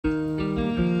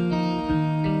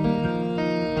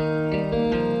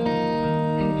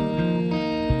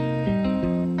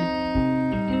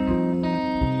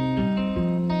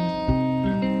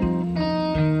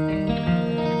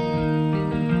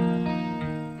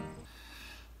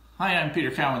Hi, I'm Peter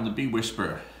Cowan, the Bee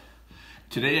Whisperer.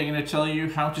 Today I'm going to tell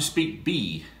you how to speak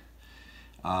bee.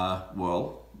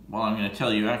 What I'm going to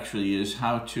tell you actually is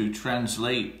how to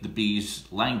translate the bees'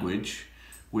 language,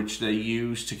 which they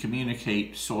use to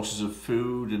communicate sources of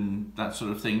food and that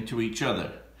sort of thing to each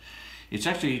other. It's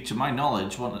actually, to my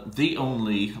knowledge, the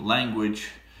only language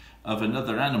of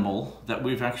another animal that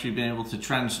we've actually been able to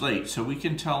translate, so we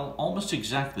can tell almost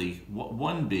exactly what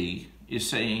one bee is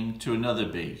saying to another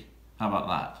bee. How about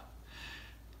that?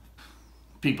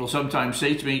 People sometimes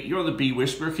say to me, "You're the bee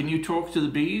whisperer, can you talk to the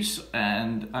bees?"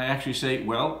 And I actually say,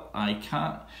 well, I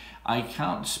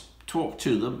can't talk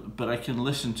to them, but I can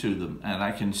listen to them and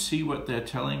I can see what they're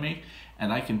telling me,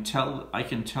 and I can tell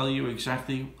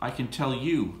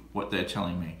you what they're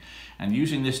telling me. And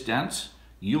using this dance,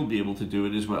 you'll be able to do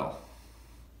it as well.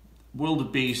 World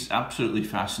of bees is absolutely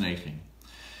fascinating.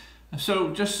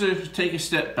 So just to take a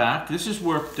step back, this is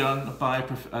work done by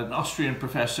an Austrian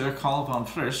professor, Carl von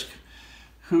Frisch,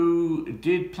 who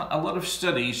did a lot of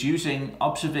studies using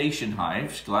observation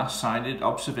hives, glass-sided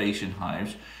observation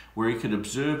hives, where he could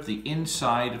observe the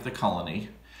inside of the colony,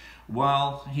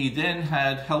 while he then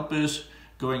had helpers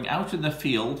going out in the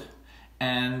field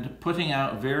and putting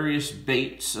out various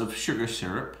baits of sugar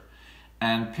syrup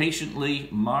and patiently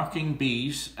marking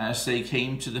bees as they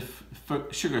came to the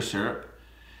sugar syrup,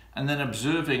 and then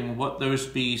observing what those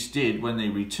bees did when they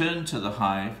returned to the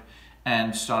hive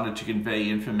and started to convey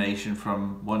information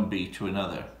from one bee to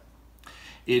another.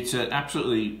 It's an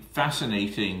absolutely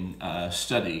fascinating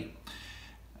study.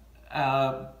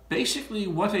 Basically,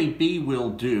 what a bee will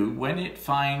do when it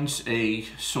finds a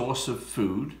source of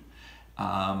food,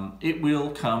 it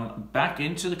will come back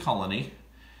into the colony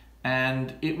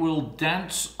and it will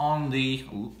dance on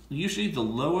usually the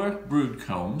lower brood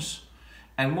combs,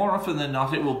 and more often than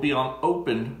not it will be on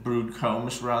open brood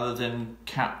combs rather than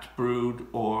capped brood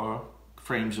or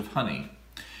frames of honey.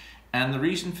 And the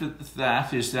reason for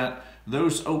that is that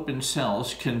those open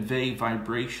cells convey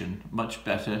vibration much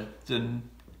better than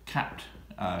capped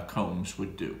combs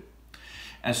would do.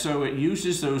 And so it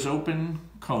uses those open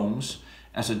combs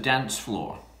as a dance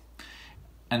floor.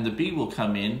 And the bee will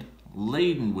come in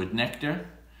laden with nectar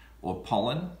or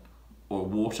pollen or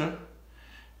water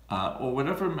or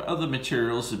whatever other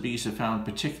materials the bees have found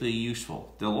particularly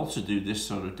useful. They'll also do this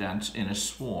sort of dance in a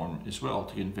swarm as well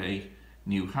to convey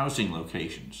new housing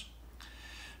locations.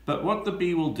 But what the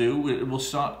bee will do, it will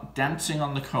start dancing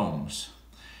on the combs,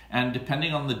 and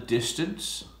depending on the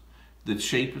distance, the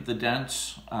shape of the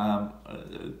dance,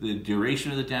 the duration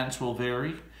of the dance will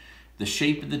vary. The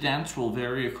shape of the dance will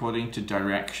vary according to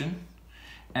direction,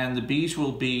 and the bees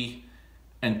will be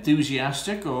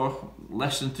enthusiastic or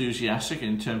less enthusiastic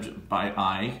in terms of by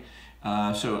eye.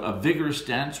 So a vigorous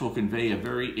dance will convey a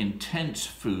very intense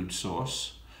food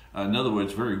source. In other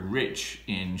words, very rich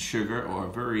in sugar, or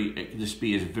this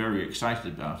bee is very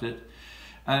excited about it.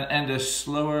 And a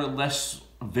slower, less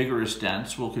vigorous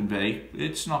dance will convey,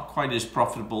 it's not quite as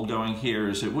profitable going here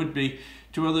as it would be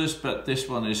to others, but this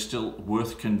one is still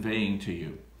worth conveying to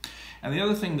you. And the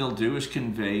other thing they'll do is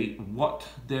convey what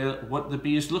the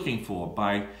bee is looking for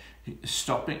by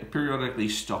periodically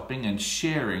stopping and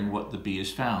sharing what the bee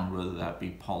has found, whether that be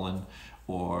pollen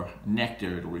or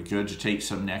nectar. It'll regurgitate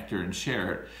some nectar and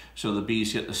share it, so the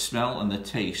bees get the smell and the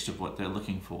taste of what they're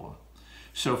looking for.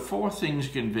 So 4 things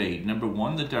conveyed. Number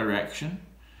 1, the direction.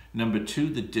 Number 2,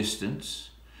 the distance.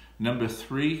 Number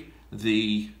 3,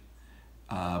 the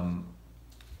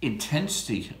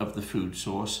intensity of the food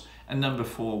source. And number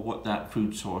 4, what that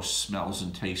food source smells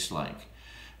and tastes like.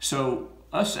 So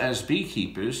us as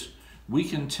beekeepers, we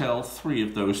can tell 3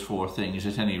 of those 4 things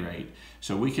at any rate.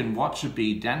 So we can watch a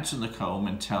bee dance in the comb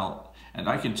and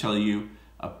I can tell you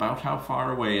about how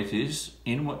far away it is,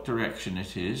 in what direction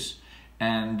it is,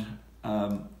 and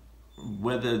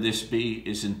whether this bee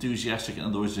is enthusiastic. In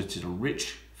other words, it's a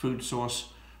rich food source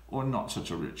or not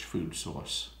such a rich food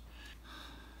source.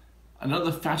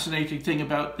 Another fascinating thing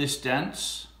about this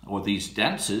dance, or these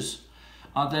dances,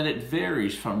 are that it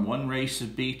varies from one race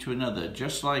of bee to another.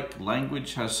 Just like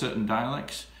language has certain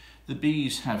dialects, the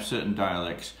bees have certain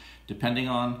dialects, depending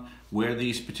on where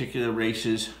these particular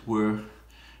races were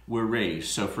raised.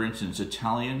 So for instance,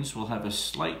 Italians will have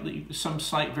some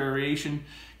slight variation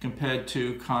compared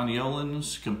to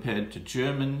Carniolans, compared to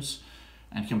Germans,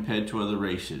 and compared to other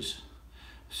races.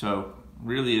 So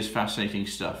really is fascinating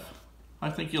stuff. I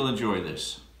think you'll enjoy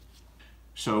this.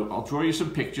 So I'll draw you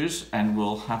some pictures and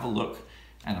we'll have a look,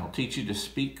 and I'll teach you to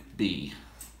speak bee.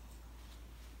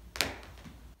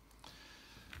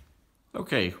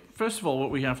 Okay, first of all, what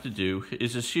we have to do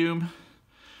is assume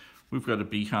we've got a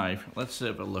beehive. Let's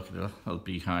have a look at a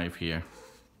beehive here.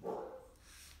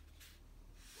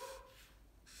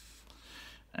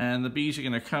 And the bees are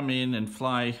going to come in and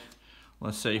fly,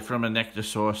 let's say, from a nectar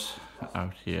source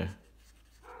out here.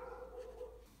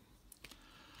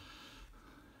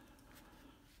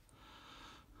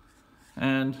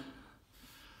 And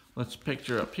let's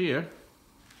picture up here.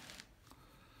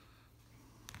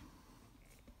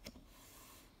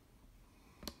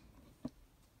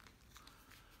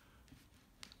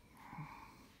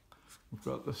 We've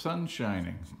got the sun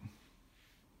shining.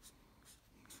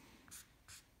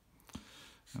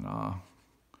 And our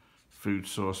food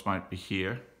source might be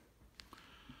here.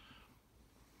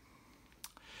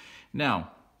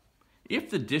 Now, if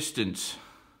the distance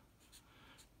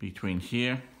between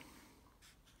here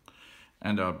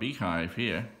and our beehive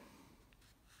here,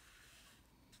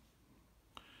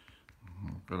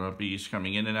 we've got our bees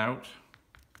coming in and out,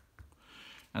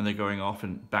 and they're going off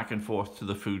and back and forth to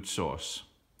the food source.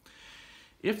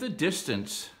 If the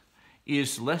distance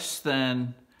is less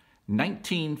than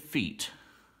 19 feet,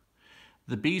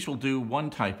 the bees will do one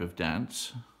type of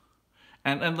dance.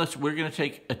 And we're going to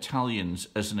take Italians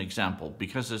as an example,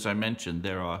 because as I mentioned,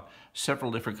 there are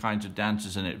several different kinds of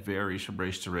dances and it varies from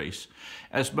race to race.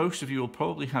 As most of you will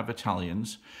probably have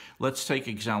Italians, let's take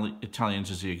Italians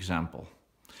as the example.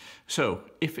 So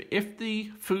if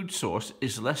the food source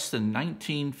is less than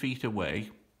 19 feet away,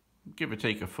 give or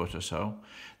take a foot or so,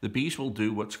 the bees will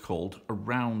do what's called a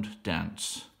round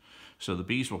dance. So the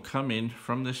bees will come in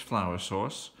from this flower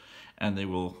source and they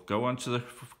will go onto the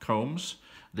combs.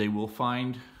 They will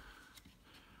find,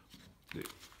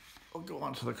 I'll go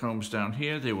onto the combs down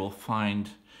here. They will find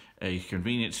a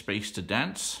convenient space to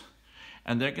dance,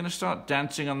 and they're going to start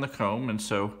dancing on the comb. And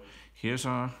so here's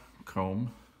our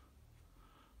comb,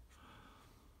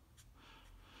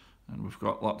 and we've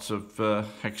got lots of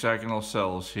hexagonal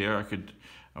cells here.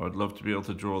 I would love to be able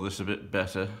to draw this a bit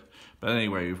better, but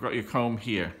anyway, you've got your comb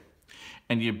here,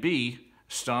 and your bee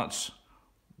starts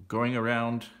going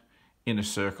around in a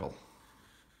circle.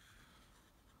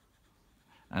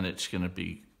 And it's going to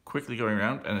be quickly going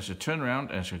around, and it's going to turn around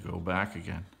and it's going to go back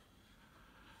again.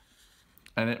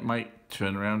 And it might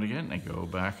turn around again and go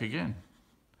back again.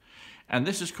 And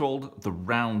this is called the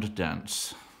round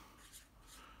dance.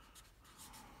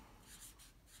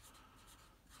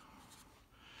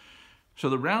 So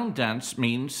the round dance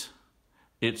means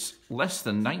it's less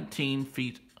than 19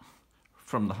 feet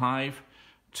from the hive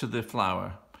to the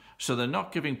flower. So they're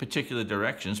not giving particular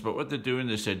directions, but what they're doing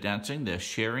is they're dancing, they're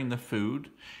sharing the food.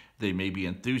 They may be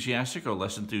enthusiastic or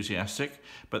less enthusiastic,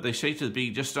 but they say to the bee,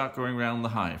 just start going around the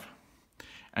hive.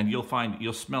 And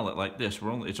you'll smell it like this.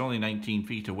 It's only 19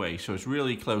 feet away, so it's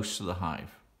really close to the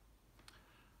hive.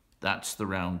 That's the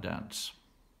round dance.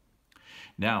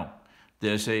 Now,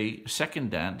 there's a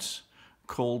second dance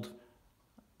called,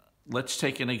 let's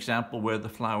take an example where the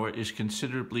flower is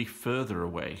considerably further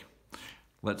away.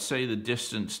 Let's say the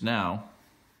distance now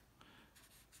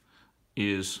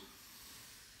is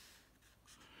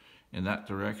in that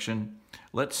direction.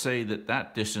 Let's say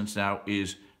that distance now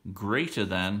is greater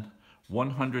than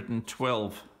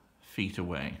 112 feet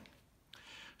away.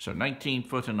 So 19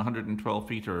 foot and 112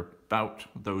 feet are about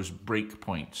those break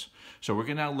points. So we're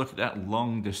going to now look at that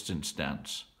long distance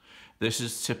dance. This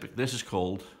is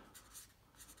called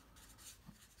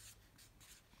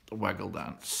the waggle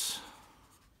dance.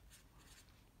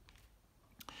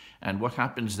 And what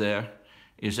happens there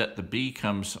is that the bee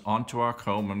comes onto our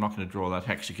comb. I'm not going to draw that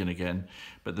hexagon again,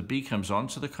 but the bee comes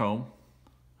onto the comb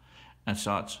and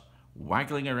starts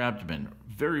waggling her abdomen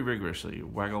very vigorously.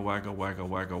 Waggle, waggle, waggle,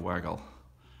 waggle, waggle.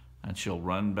 And she'll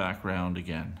run back round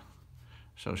again.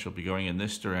 So she'll be going in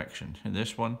this direction. In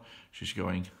this one, she's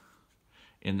going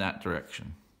in that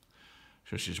direction.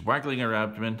 So she's waggling her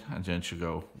abdomen, and then she'll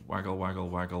go waggle, waggle,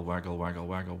 waggle, waggle, waggle,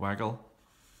 waggle, waggle,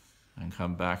 and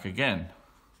come back again.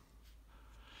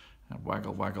 And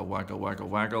waggle, waggle, waggle, waggle,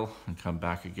 waggle, and come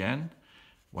back again.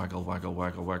 Waggle, waggle,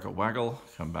 waggle, waggle, waggle,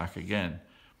 come back again.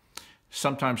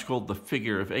 Sometimes called the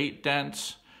figure of eight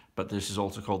dance, but this is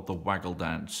also called the waggle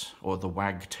dance or the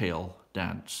wagtail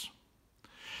dance.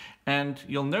 And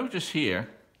you'll notice here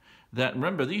that,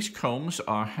 remember, these combs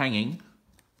are hanging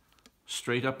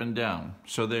straight up and down.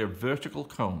 So they're vertical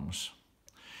combs.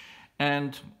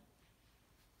 And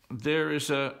there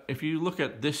is if you look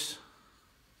at this,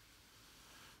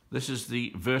 this is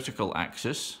the vertical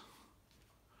axis,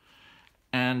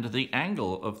 and the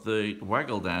angle of the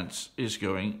waggle dance is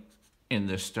going in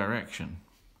this direction.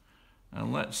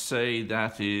 And let's say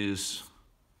that is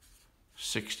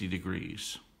 60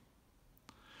 degrees.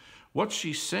 What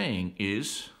she's saying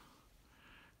is,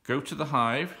 go to the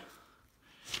hive,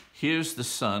 here's the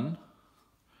sun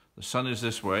is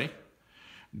this way,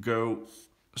 go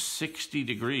 60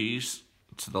 degrees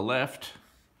to the left,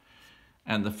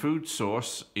 And the food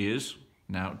source is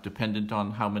now dependent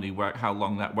on how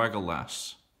long that waggle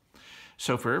lasts.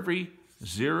 So for every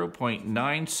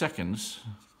 0.9 seconds,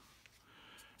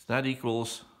 that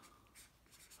equals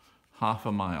half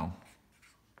a mile.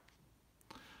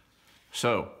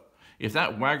 So if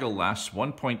that waggle lasts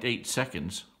 1.8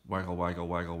 seconds, waggle, waggle,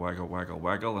 waggle, waggle, waggle,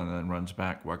 waggle, and then runs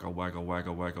back, waggle, waggle,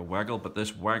 waggle, waggle, waggle, but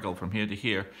this waggle from here to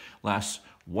here lasts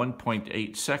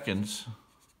 1.8 seconds,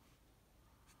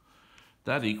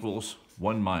 that equals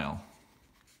 1 mile.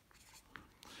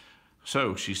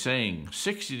 So she's saying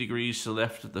 60 degrees to the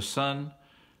left of the sun,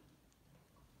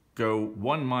 go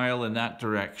 1 mile in that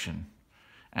direction.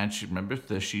 And remember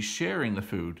this, she's sharing the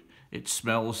food. It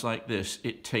smells like this,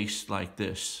 it tastes like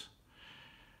this.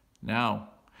 Now,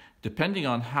 depending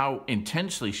on how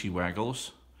intensely she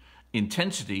waggles,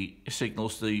 intensity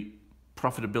signals the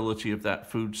profitability of that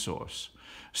food source.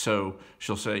 So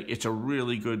she'll say it's a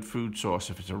really good food source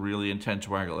if it's a really intense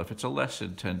waggle. If it's a less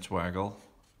intense waggle,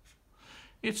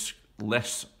 it's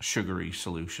less sugary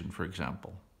solution, for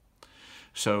example.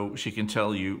 So she can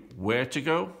tell you where to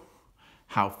go,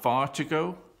 how far to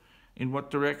go, in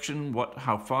what direction,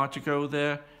 how far to go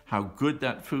there, how good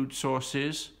that food source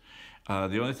is.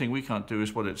 The only thing we can't do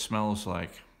is what it smells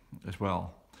like as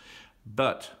well.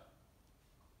 But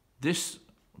this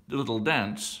little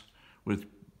dance with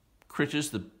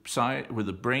critters with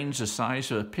the brains the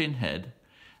size of a pinhead,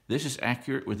 this is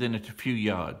accurate within a few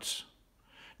yards.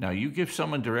 Now, you give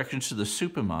someone directions to the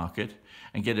supermarket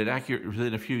and get it accurate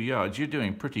within a few yards, you're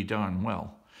doing pretty darn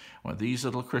well. Well, these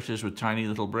little critters with tiny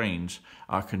little brains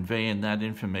are conveying that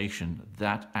information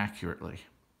that accurately.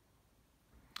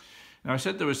 Now, I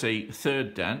said there was a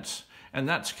third dance, and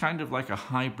that's kind of like a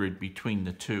hybrid between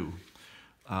the two.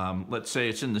 Let's say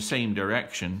it's in the same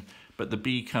direction, but the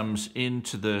bee comes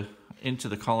into the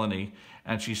colony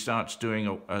and she starts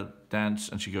doing a dance,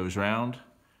 and she goes round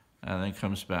and then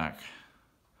comes back.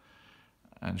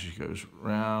 And she goes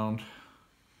round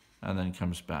and then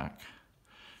comes back.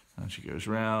 And she goes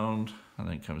round and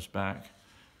then comes back.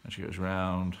 And she goes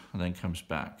round and then comes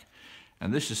back.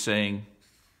 And this is saying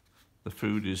the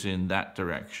food is in that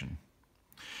direction.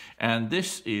 And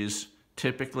this is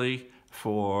typically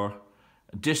for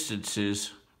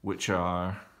distances which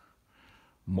are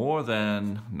more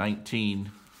than 19.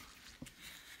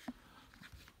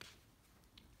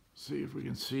 See if we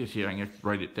can see it here. I'm going to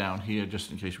write it down here just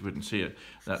in case we couldn't see it.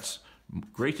 That's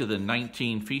greater than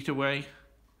 19 feet away,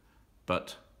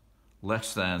 but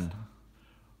less than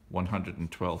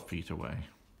 112 feet away.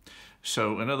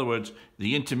 So in other words,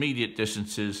 the intermediate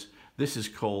distances, this is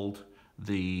called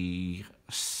the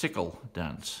sickle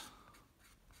dance.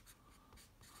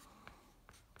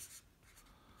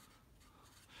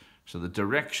 So the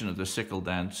direction of the sickle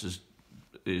dance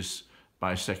is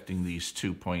bisecting these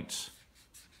 2 points.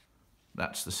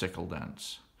 That's the sickle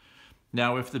dance.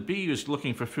 Now, if the bee is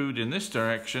looking for food in this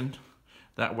direction,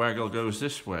 that waggle goes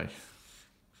this way.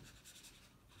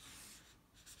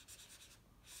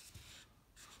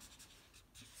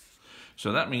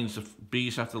 So that means the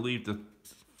bees have to leave the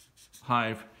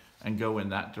hive and go in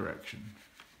that direction.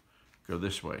 Go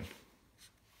this way.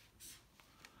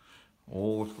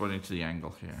 All according to the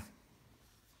angle here.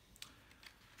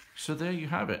 So there you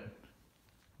have it.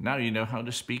 Now you know how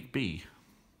to speak bee.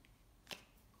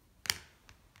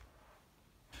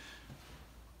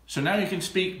 So now you can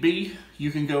speak bee.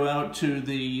 You can go out to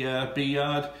the bee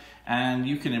yard and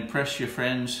you can impress your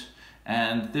friends,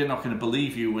 and they're not going to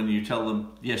believe you when you tell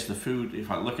them, yes, the food,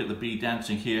 if I look at the bee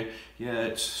dancing here,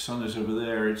 yeah, sun is over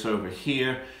there, it's over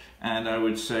here. And I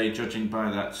would say, judging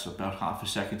by that's about half a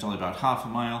second, it's only about half a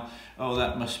mile. Oh,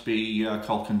 that must be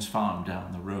Culkin's farm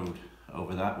down the road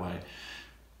over that way.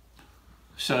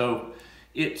 So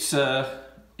it's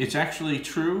actually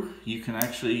true. You can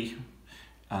actually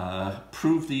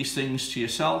prove these things to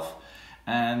yourself.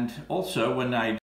 And also, when I